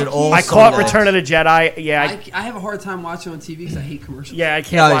saw. watched it all I caught Sunday. Return of the Jedi. Yeah, I have a hard time watching on TV because I hate commercials. I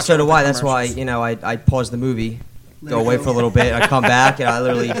can't. Yeah, watch so it do with I. the That's why commercials. I pause the movie, Let go it away go. for a little bit, I come back, and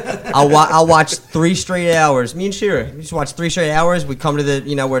I'll watch 3 straight hours. Me and Shira, we just watch 3 straight hours. We come to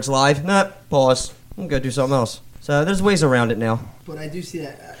the where it's live. Nah, pause. I'm gonna do something else. So there's ways around it now. But I do see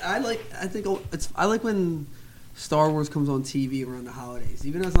that. I like when Star Wars comes on TV around the holidays,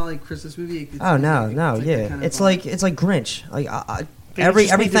 even though it's not like a Christmas movie. Oh no, it's yeah. kind of It's vibe. like Grinch. Like They every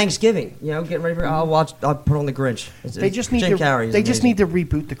just need to- Thanksgiving, getting ready for. I'll put on the Grinch. They just need Jim to. Carrey is They just amazing. need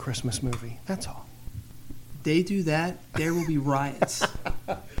to reboot the Christmas movie. That's all. They do that, there will be riots.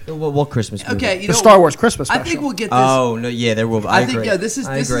 What Christmas movie? Okay, you The know, Star Wars Christmas I special. think we'll get this. Oh no, yeah, there will. I I think agree. this is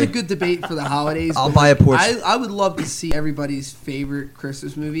I a agree. good debate for the holidays. I'll but buy a Porsche. I would love to see everybody's favorite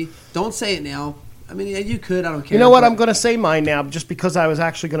Christmas movie. Don't say it now. I mean, you could. I don't care. You know what? I'm going to say mine now, just because I was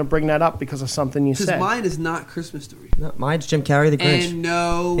actually going to bring that up because of something you because said. mine is not Christmas Story. No, mine's Jim Carrey, the Grinch. And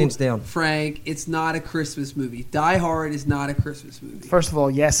no, Hands down. Frank, it's not a Christmas movie. Die Hard is not a Christmas movie. First of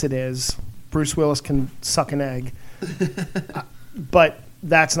all, yes, it is. Bruce Willis can suck an egg, but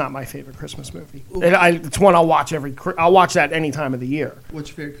that's not my favorite Christmas movie. It's one I'll watch I'll watch that any time of the year. What's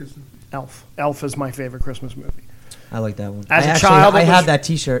your favorite Christmas movie? Elf. Elf is my favorite Christmas movie. I like that one. As a I child, I it have was- that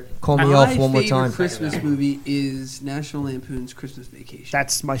T-shirt. Call me My off one more favorite time. Christmas movie is National Lampoon's Christmas Vacation.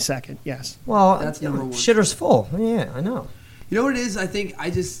 That's my second. Yes. Well, That's number one. Shitter's full. Yeah, I know. You know what it is? I think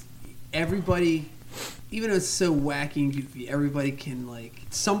everybody, even though it's so wacky and goofy, everybody can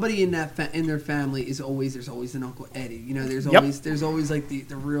somebody in that in their family is always there's always an Uncle Eddie. You know, there's always like the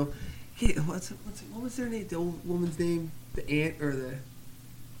real. Hey, what was their name? The old woman's name, the aunt or the.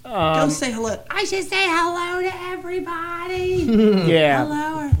 Go say hello. I should say hello to everybody. Yeah.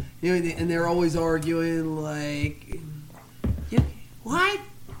 Hello. You know, and they're always arguing like, what?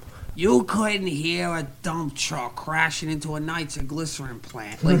 You couldn't hear a dump truck crashing into a nitroglycerin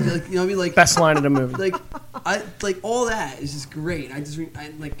plant. Like you know what I mean? Like Best line of the movie. like all that is just great.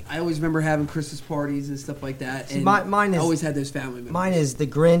 I always remember having Christmas parties and stuff like that. See, And mine I is- always had those family members. Mine is The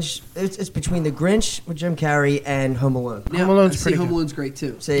Grinch. It's between The Grinch with Jim Carrey and Home Alone. Now, Home Alone's see, pretty Home good. Alone's great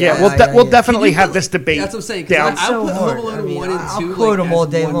too. So, Yeah, I- we'll I- definitely Can you have put- this debate. That's what I'm saying. 'cause down. I so put hard. Home Alone I mean, 1 and I'll 2 quote like, them all as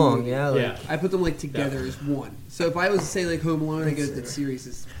day one long. movie. Yeah, like, Yeah. I put them like together as one. So if I was to say like Home Alone, I go that series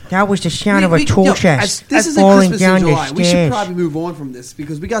is. that was the sound We- yo, this is falling Christmas down in the July. We should stairs. probably move on from this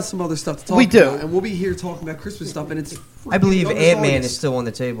because we got some other stuff to talk We do. about, and we'll be here talking about Christmas stuff. And it's I believe freaking Ant-Man August. is still on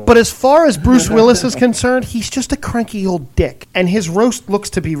the table. But as far as Bruce Willis is concerned, he's just a cranky old dick, and his roast looks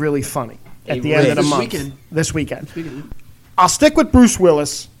to be really funny at He the end of the really- month. This weekend. Speaking I'll stick with Bruce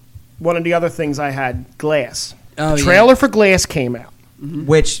Willis. One of the other things I had, Glass. Oh, the yeah. trailer for Glass came out.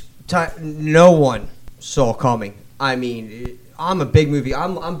 which no one saw coming. I mean, I'm a big movie.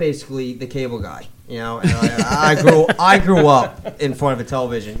 I'm basically the cable guy, you know. And I grew up in front of a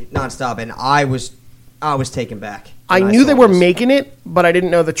television nonstop, and I was taken back. I when knew saw they were this. making it, but I didn't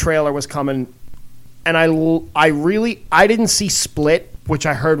know the trailer was coming. And I didn't see Split, which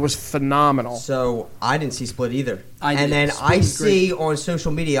I heard was phenomenal. So I didn't see Split either. I did. And then Split I was great. see on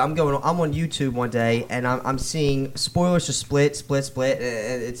social media. I'm on YouTube one day, and I'm seeing spoilers for Split.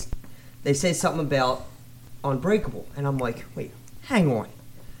 And they say something about Unbreakable, and I'm like, wait, hang on.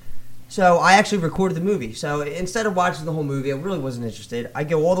 So I actually recorded the movie. So instead of watching the whole movie, I really wasn't interested. I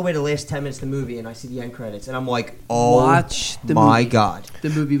go all the way to the last 10 minutes of the movie, and I see the end credits, and I'm like, oh Watch the my movie. God. The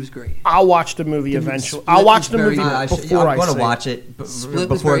movie was great. I'll watch the movie The eventually. Split I'll watch was the very movie good. I'm before I going to see watch it Split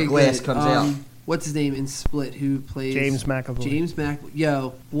was before very Glass good. comes out. What's his name in Split? Who plays James McAvoy. James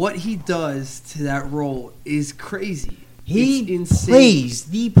Yo, what he does to that role is crazy. He It's insane. plays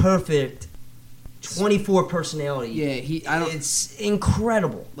the perfect 24 personality. Yeah, I don't It's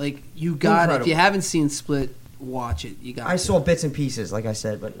incredible. like you got. If Incredible. you haven't seen Split, watch it. You got. I saw bits and pieces, like I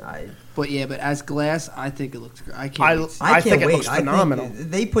said, but but as Glass, I think it looks great. I can't. I- wait to see I think can't it wait. looks I think phenomenal.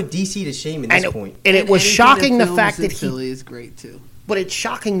 they put DC to shame at And this it, point. and it was anything shocking the films fact in that he, Philly is great too. but it's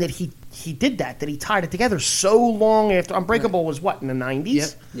shocking that he did that he tied it together so long after Unbreakable was what in the 90s. Yep.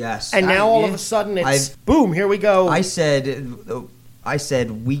 Yes. And now all of yeah. a sudden it's boom, here we go. I said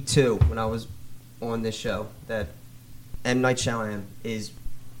week 2 when I was on this show that M. Night Shyamalan is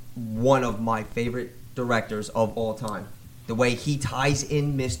one of my favorite directors of all time. The way he ties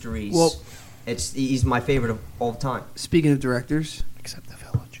in mysteries, Well- he's my favorite of all time. Speaking of directors, Except the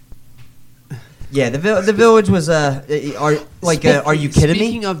village. Yeah, the Village was are you kidding me?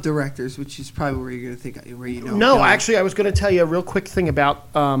 Speaking of directors, which is probably where you're going to think where you know. No, going. actually, I was going to tell you a real quick thing about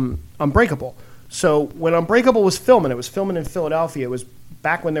Unbreakable. So when Unbreakable was filming, it was filming in Philadelphia. It was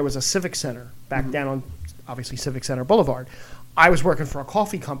back when there was a Civic Center, back down on, obviously, Civic Center Boulevard. I was working for a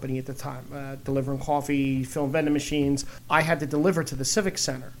coffee company at the time, delivering coffee, filling vending machines. I had to deliver to the Civic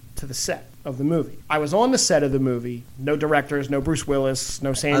Center, to the set of the movie. I was on the set of the movie. No directors, no Bruce Willis,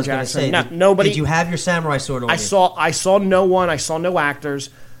 no I Sam was going to Jackson, say, nobody. Did you have your samurai sword on I you? saw no one. I saw no actors,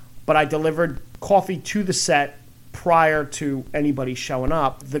 but I delivered coffee to the set prior to anybody showing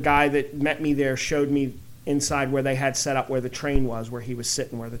up. The guy that met me there showed me inside where they had set up where the train was, where he was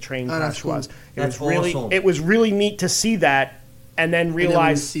sitting, where the train Oh, that's crash cool. was. That's really awesome. it was really neat to see that, and then And then when you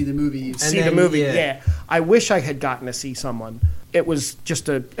realize see the movie. And see the then, movie. yeah. Yeah, I wish I had gotten to see someone. It was just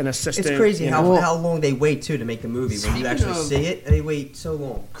an assistant. It's crazy you know. how long they wait too to make the movie. When you Speaking actually of- see it, they wait so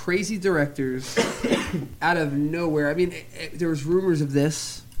long. Crazy directors out of nowhere. I mean, there was rumors of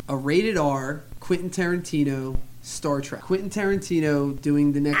this. A rated R Quentin Tarantino Star Trek. Quentin Tarantino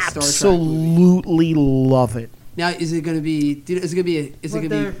doing the next Star Trek movie. Absolutely love it. Now, is it going to be? Is it going to be? Is it going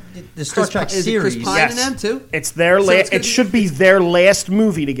to be the Star Trek Is it Chris series? Pine Yes. and them too? It's their So it's gonna it should be their last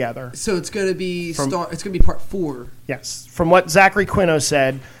movie together. So it's going to be From- It's going to be part 4. Yes. From what Zachary Quino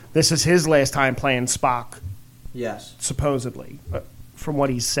said, this is his last time playing Spock, Yes. supposedly, from what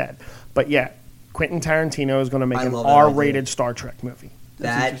he's said. But yeah, Quentin Tarantino is going to make I an love that R-rated idea. Star Trek movie.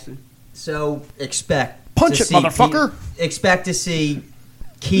 That's That- interesting. So expect Punch to it, see motherfucker. expect to see You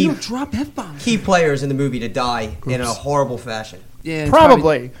key don't drop F-bombs. key players in the movie to die in a horrible fashion. Yeah, it's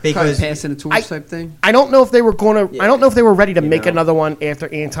Probably. Because- passing a torch type thing. I don't know if they were going to. Yeah. I don't know if they were ready to You make know. another one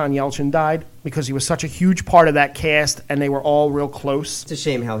after Anton Yelchin died because he was such a huge part of that cast, and they were all real close. It's a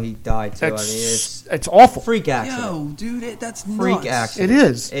shame how he died too. I mean, It's awful. freak accident. Yo, dude, that's Freak nuts. accident. It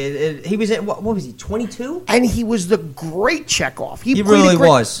is. He was at what was he? 22. And he was the great Chekhov. He played a really great-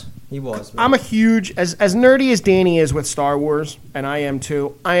 was. He was. Man. I'm a huge, as nerdy as Danny is with Star Wars, and I am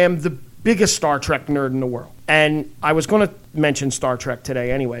too, I am the biggest Star Trek nerd in the world. And I was going to mention Star Trek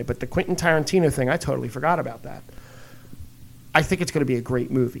today anyway, but the Quentin Tarantino thing, I totally forgot about that. I think it's going to be a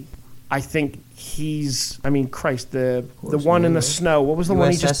great movie. I think he's. I mean, Christ, the course, one in the man. snow. What was the one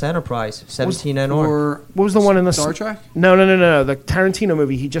he USS just? Enterprise, 17 NR. Or What was the one in the Star Trek? No. The Tarantino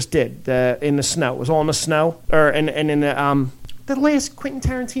movie he just did. The in the snow. It was all in the snow, or and in the last Quentin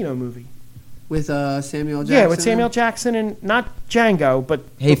Tarantino movie. With Samuel Jackson? Yeah, with Samuel Jackson and not Django, but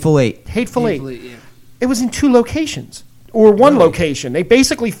Hateful Eight. Hateful Eight. Yeah. It was in 2 locations. Or one Really? location. They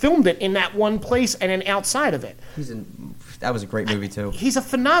basically filmed it in that one place and then outside of it. That was a great movie too. He's a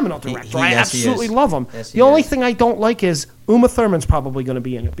phenomenal director. I yes, he absolutely is. love him. Yes, The he only is. thing I don't like is Uma Thurman's probably going to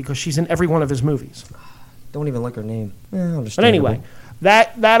be in it because she's in every one of his movies. Don't even like her name. But anyway,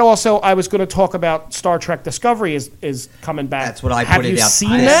 that also I was going to talk about. Star Trek Discovery is coming back. That's what I Have put it you out.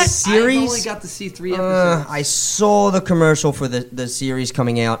 seen I- that? Series? I've only got to see 3 episodes. I saw the commercial for the series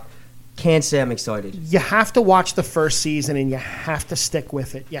coming out. Can't say I'm excited. You have to watch the first season and you have to stick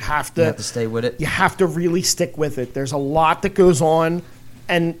with it. You have You have to stay with it. You have to really stick with it. There's a lot that goes on,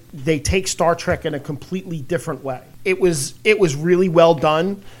 and they take Star Trek in a completely different way. It was really well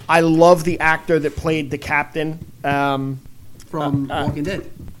done. I love the actor that played the captain. From Walking Dead.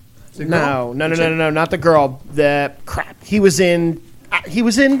 The girl? No, not the girl. The crap. He was in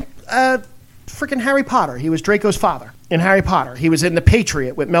freaking Harry Potter. He was Draco's father in Harry Potter. He was in The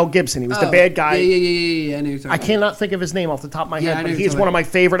Patriot with Mel Gibson. He was the bad guy. Yeah. I know you're talking I about. cannot think of his name off the top of my Yeah, I head, know but you're he's talking one of about. my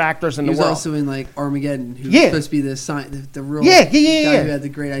favorite actors in He the was world. also in like Armageddon, who Yeah. was supposed to be the real Yeah. guy who had the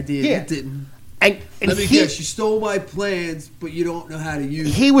great idea. Yeah. It didn't. And Let me he, guess, you stole my plans, but you don't know how to use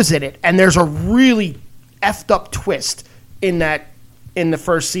them. he was in it, and there's a really effed up twist in the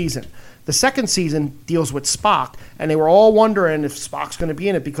first season. The second season deals with Spock, and they were all wondering if Spock's going to be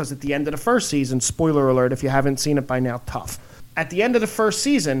in it because at the end of the first season, spoiler alert if you haven't seen it by now, tough. At the end of the first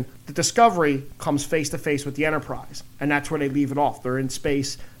season, the Discovery comes face to face with the Enterprise, and that's where they leave it off. They're in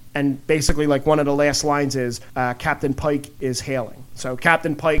space, and basically, like one of the last lines is Captain Pike is hailing. So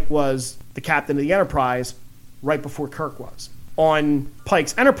Captain Pike was the captain of the Enterprise right before Kirk was. On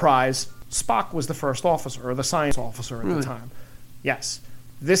Pike's Enterprise, Spock was the first officer, or the science officer at the time. Yes.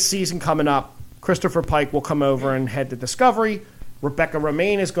 This season coming up, Christopher Pike will come over and head the Discovery. Rebecca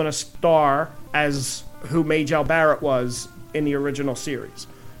Romijn is going to star as who Majel Barrett was in the original series.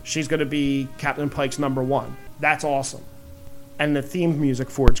 She's going to be Captain Pike's number 1. That's awesome. And the theme music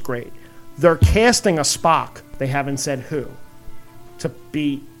for it's great. They're casting a Spock, they haven't said who, to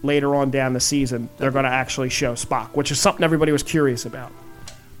be later on down the season. They're going to actually show Spock, which is something everybody was curious about.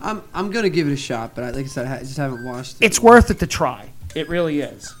 I'm gonna give it a shot, but like I said, I just haven't watched it. It's worth it to try. It really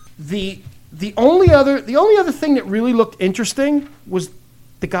is. The only other thing that really looked interesting was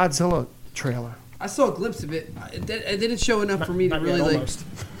the Godzilla trailer. I saw a glimpse of it. It didn't show enough for me to Not really yet, like. almost.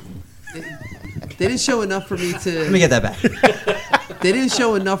 They didn't show enough for me Let me to. get that back. They didn't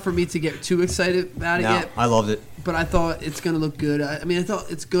show enough for me to get too excited about it No, yet. I loved it. But I thought it's gonna look good. I mean, I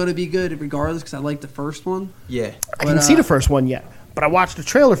thought it's gonna be good regardless because I liked the first one. Yeah. I didn't see the first one yet, but I watched the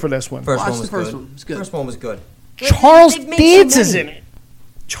trailer for this one. First Watch one the was first good. one. It's good. First one was good. Charles They've made so Dance is many. in it.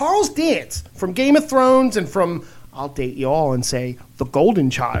 Charles Dance from Game of Thrones and from, I'll date you all and say, The Golden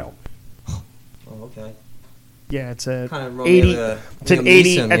Child. Oh, okay. Yeah, it's a Kind of 80. It's an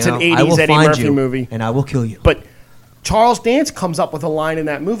 80. It's an 80s Eddie Murphy movie. and I will kill you. But Charles Dance comes up with a line in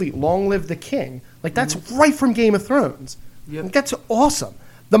that movie, "Long live the king." Like that's right from Game of Thrones. Yep. Like, that's awesome.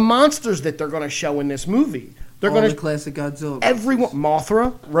 The monsters that they're going to show in this movie, they're All going the to classic Godzilla. everyone.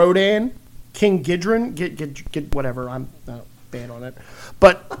 Mothra, Rodan, King Ghidorah, get whatever. I'm not bad on it.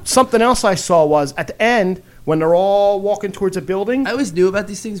 But something else I saw was at the end when they're all walking towards a building. I always knew about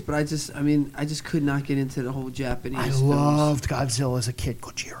these things, but I just could not get into the whole Japanese. I films. loved Godzilla as a kid.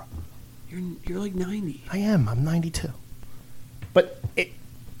 Gojira. You're like 90. I am. I'm 92. But all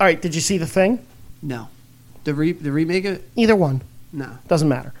right. Did you see The Thing? No, the remake of it? Either one. No. Doesn't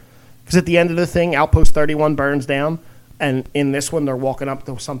matter. Because at the end of the thing, Outpost 31 burns down, and in this one, they're walking up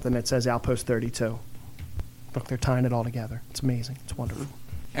to something that says Outpost 32. Look, they're tying it all together. It's amazing. It's wonderful.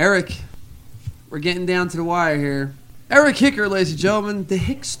 Eric, we're getting down to the wire here. Eric Hicker, ladies and gentlemen, the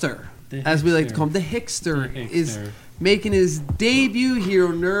Hickster, as we like to call him, the Hickster, is making his debut here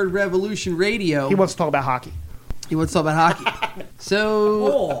on Nerd Revolution Radio. He wants to talk about hockey. He wants to talk about hockey.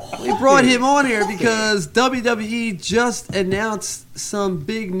 So we brought him on here because WWE just announced some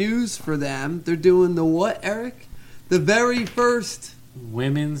big news for them. They're doing the what, Eric? The very first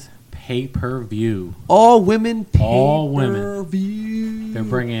Women's pay-per-view. all-women All women. pay-per-view. They're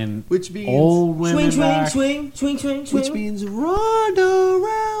bringing Which means old women back. which means Ronda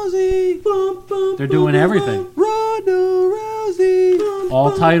Rousey. They're doing everything. Ronda Rousey.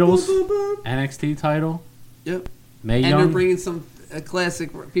 All titles. NXT title. Yep. Mae And they're Young. bringing some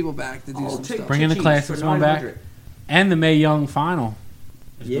classic people back to do some stuff. Bringing the classics one back. And the Mae Young final.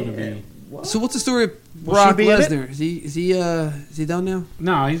 is going to be. So what's the story of Will Brock she be in it? Lesnar? Is he done now?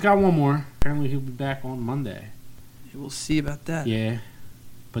 No, he's got one more. Apparently, he'll be back on Monday. We'll see about that. Yeah,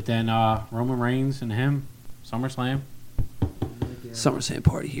 but then Roman Reigns and him, SummerSlam, SummerSlam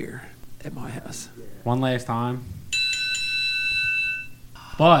party here at my house. one last time.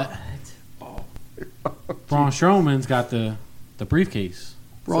 But Braun Strowman's got the briefcase.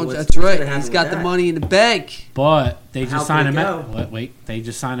 Braun, what's- that's what's right. gonna happen He's got with the that? money in the bank. But they How just signed a could it match. go? Wait, they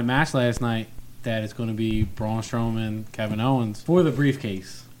just signed a match last night that it's going to be Braun Strowman, Kevin Owens for the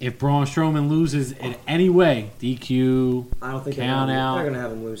briefcase. If Braun Strowman loses in any way, DQ, I don't think Count they're out. going to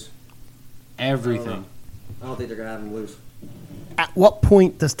have him lose. everything. I don't think they're going to have him lose. At what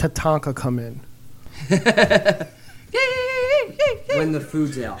point does Tatanka come in? When the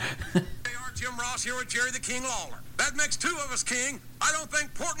food's out. Hey, Jim Ross here with Jerry the King Lawler. That makes two of us, King. I don't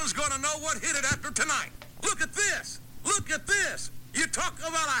think Portland's going to know what hit it after tonight. Look at this. Look at this. You talk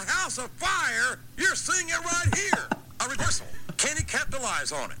about a house of fire. You're seeing it right here. A reversal. Can he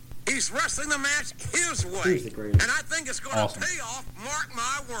capitalize on it? He's wrestling the match his way. He's the greatest. And I think it's going Awesome. to pay off. Mark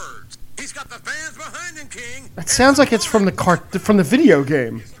my words. He's got the fans behind him, King. That sounds like it's from the video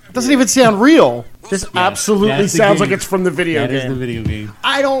game. It doesn't even sound real. This absolutely that's the sounds game. like it's from the video That is game. the video game.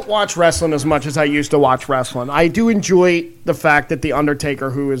 I don't watch wrestling as much as I used to watch wrestling. I do enjoy the fact that The Undertaker,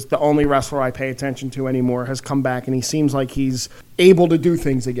 who is the only wrestler I pay attention to anymore, has come back and he seems like he's able to do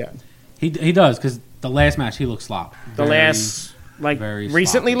things again. He does, because the last match he looked slop. The last, like, very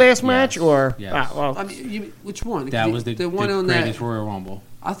recently sloppy. last match? Yes. Or Yes. well, I mean, which one? That was the one on that. greatest Royal Rumble.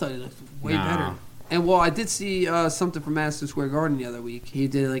 I thought he looked way Nah. better. And well, I did see something from Madison Square Garden the other week. He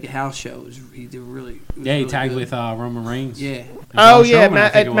did like a house show. He did really. It was Yeah, he really tagged good. with Roman Reigns. Yeah, And oh Braun yeah, Strowman, I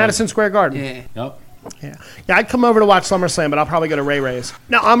think at it was. Madison Square Garden. yeah. Yep. Yeah, I'd come over to watch SummerSlam, but I'll probably go to Ray Ray's.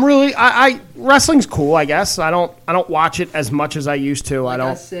 No, I'm really, I wrestling's cool, I guess. I don't watch it as much as I used to. Like I I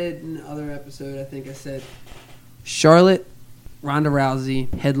don't. said in the other episode, I think I said Charlotte, Ronda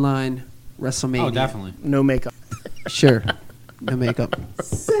Rousey, headline WrestleMania. Oh, definitely. No makeup. Sure. No makeup.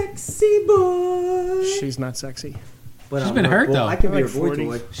 Sexy boy. She's not sexy. But She's I'm been her hurt, boy. though. I can be Like her boy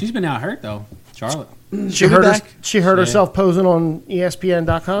 40s. toy. She's been out hurt, though. Charlotte. She be hurt. back. She hurt Yeah. herself posing on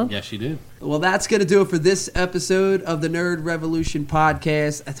ESPN.com. Yeah, she did. Well, that's going to do it for this episode of the Nerd Revolution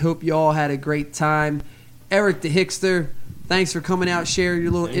podcast. I hope you all had a great time. Eric the Hickster, thanks for coming out, sharing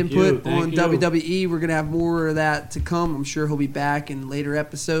your little Thank input you, thank on you. WWE. We're going to have more of that to come. I'm sure he'll be back in later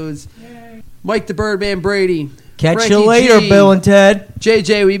episodes. Mike the Birdman Brady. Catch Frankie you later, G, Bill and Ted.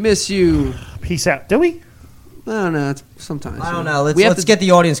 JJ, we miss you. Peace out. Do we? I don't know. It's sometimes. I don't know. We have Let's to- get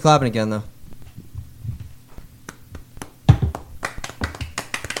the audience clapping again, though.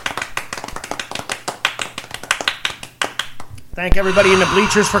 Thank everybody in the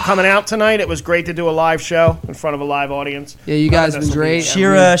bleachers for coming out tonight. It was great to do a live show in front of a live audience. Yeah, you guys None of been this will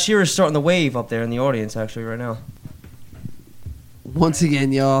be- great. Shearer's starting the wave up there in the audience, actually, right now. Once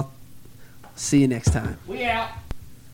again, y'all. See you next time. We out.